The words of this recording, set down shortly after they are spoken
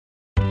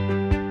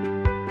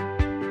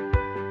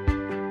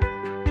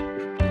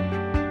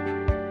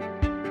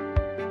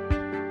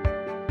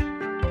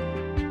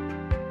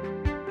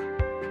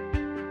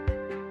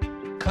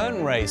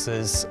Curtain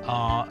Raisers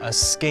are a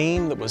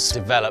scheme that was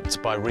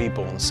developed by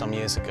Reborn some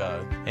years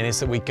ago, and is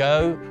that we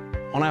go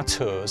on our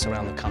tours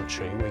around the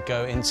country. We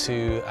go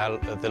into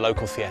the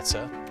local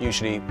theatre,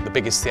 usually the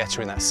biggest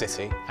theatre in that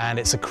city, and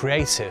it's a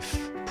creative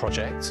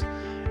project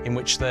in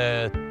which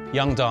the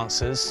young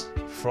dancers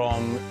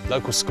from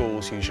local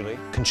schools usually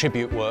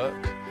contribute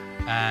work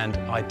and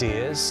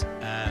ideas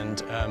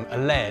and are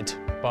led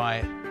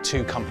by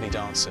two company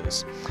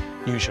dancers,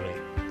 usually.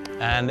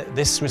 And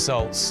this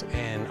results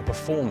in a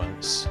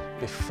performance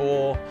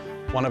before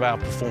one of our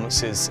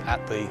performances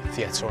at the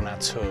theatre on our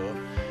tour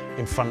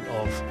in front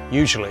of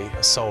usually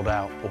a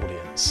sold-out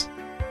audience.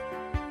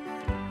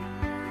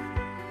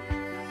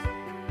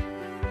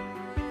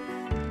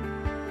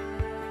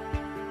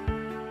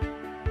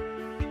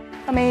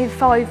 I mean,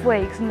 5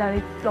 weeks and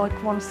only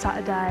like one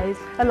Saturday.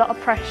 A lot of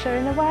pressure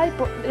in a way,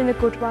 but in a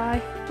good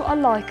way. What I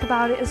like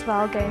about it as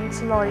well, getting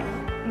to like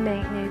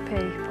meet new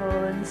people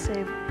and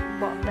see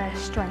what their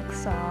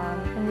strengths are,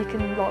 and you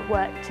can like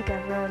work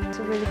together, and it's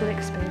a really good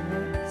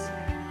experience.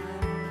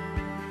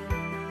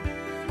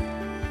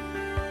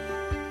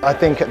 I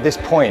think at this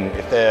point,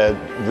 if they're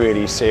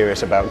really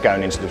serious about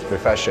going into this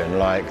profession,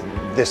 like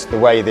this, the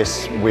way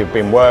we've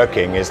been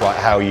working is like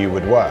how you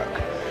would work.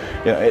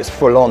 You know, it's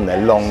full on,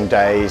 they're long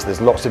days,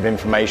 there's lots of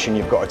information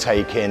you've got to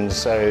take in,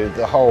 so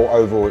the whole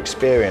overall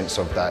experience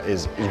of that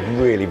is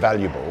really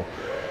valuable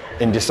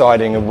in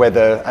deciding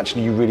whether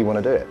actually you really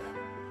want to do it.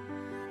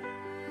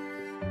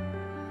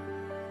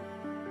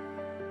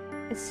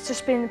 It's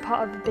just being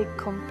part of a big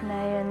company,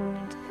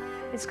 and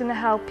it's going to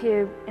help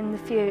you in the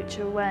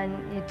future when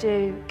you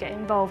do get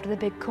involved with a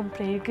big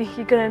company.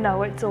 You're going to know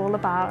what it's all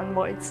about and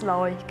what it's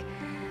like.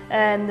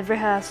 And the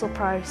rehearsal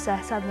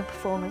process and the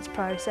performance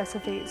process, I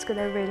think it's going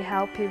to really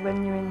help you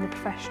when you're in the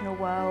professional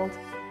world.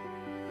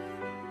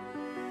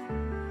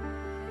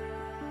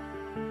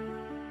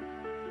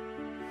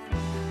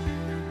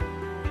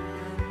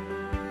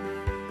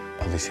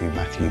 Obviously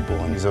Matthew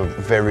Bourne is a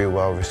very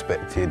well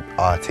respected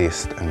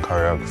artist and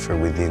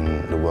choreographer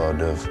within the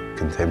world of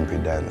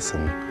contemporary dance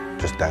and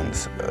just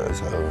dance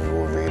as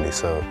overall really.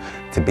 So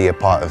to be a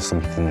part of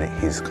something that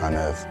he's kind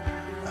of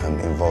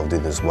involved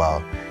in as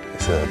well,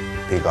 it's a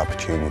big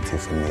opportunity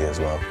for me as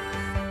well.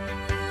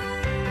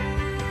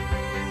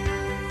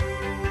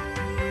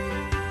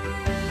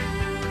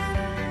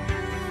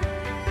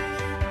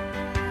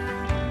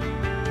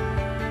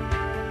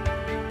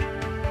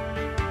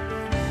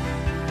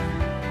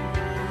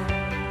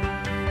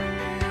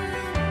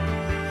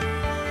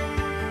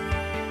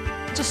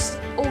 Just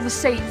all the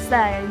seats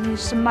there, and you're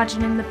just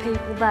imagining the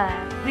people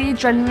there. The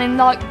adrenaline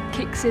like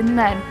kicks in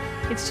then.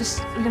 It's just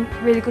a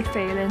really good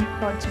feeling,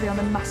 like to be on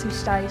a massive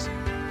stage.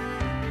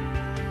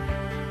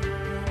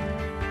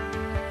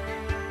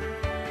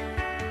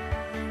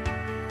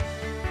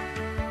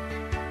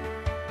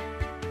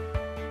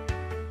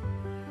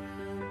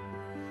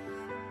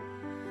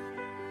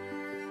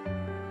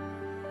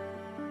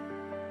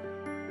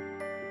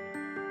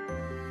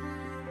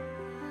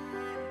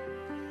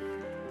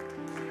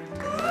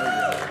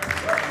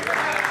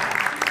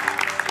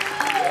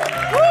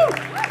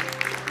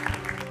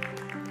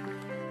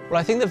 Well,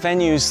 I think the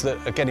venues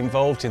that get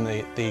involved in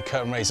the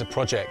Curtain Raiser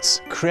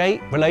projects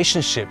create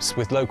relationships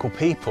with local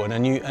people in a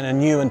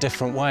new and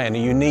different way, in a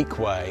unique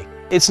way.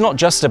 It's not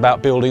just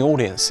about building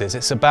audiences,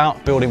 it's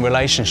about building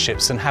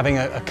relationships and having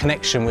a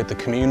connection with the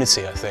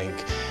community, I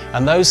think.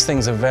 And those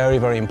things are very,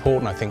 very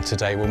important, I think,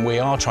 today when we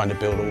are trying to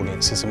build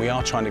audiences and we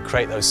are trying to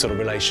create those sort of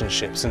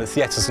relationships, and the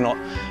theatre's not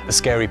a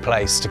scary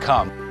place to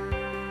come.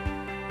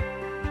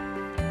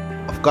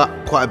 I've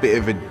got quite a bit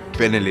of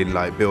adrenaline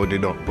like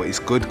building up, but it's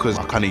good because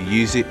I kind of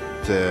use it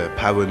to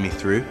power me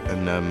through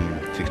and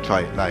to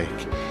try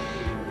like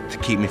to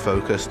keep me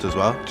focused as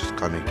well, just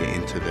kind of get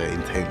into the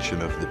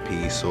intention of the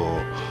piece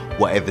or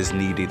whatever's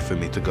needed for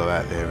me to go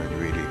out there and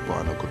really put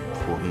on a good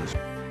performance.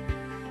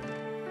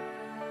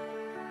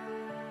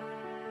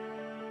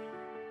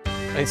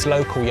 It's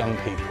local young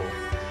people.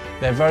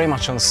 They're very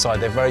much on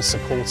side, they're very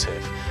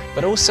supportive,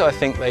 but also I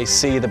think they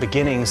see the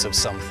beginnings of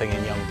something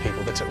in young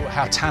people,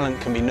 how talent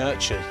can be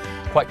nurtured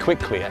quite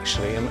quickly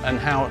actually, and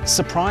how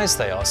surprised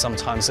they are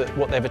sometimes at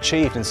what they've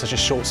achieved in such a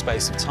short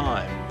space of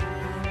time.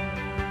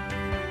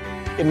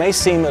 It may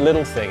seem a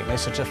little thing, it may be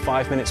such a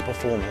 5 minutes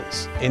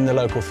performance in the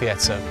local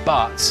theatre,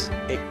 but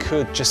it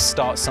could just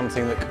start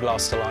something that could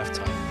last a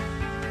lifetime.